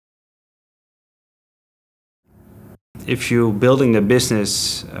If you're building the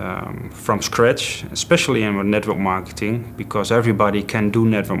business from scratch, especially in network marketing, because everybody can do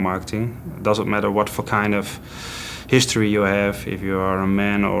network marketing, it doesn't matter what for kind of history you have, if you are a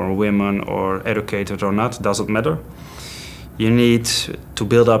man or a woman or educated or not, doesn't matter. You need to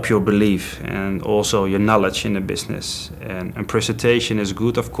build up your belief and also your knowledge in the business. And presentation is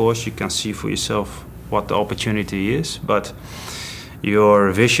good, of course. You can see for yourself what the opportunity is, but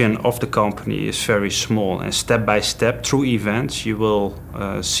your vision of the company is very small, and step by step through events you will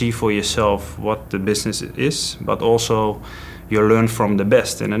see for yourself what the business is, but also you learn from the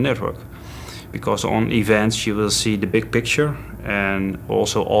best in the network, because on events you will see the big picture, and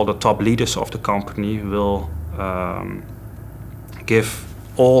also all the top leaders of the company will give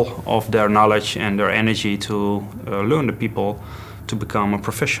all of their knowledge and their energy to learn the people to become a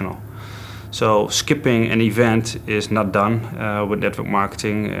professional. So skipping an event is not done with network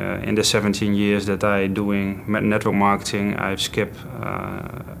marketing. In the 17 years that I'm doing network marketing, I've skipped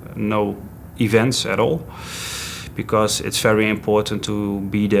no events at all, because it's very important to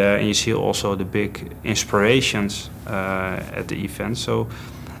be there, and you see also the big inspirations at the event. So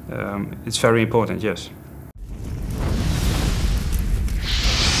it's very important, yes.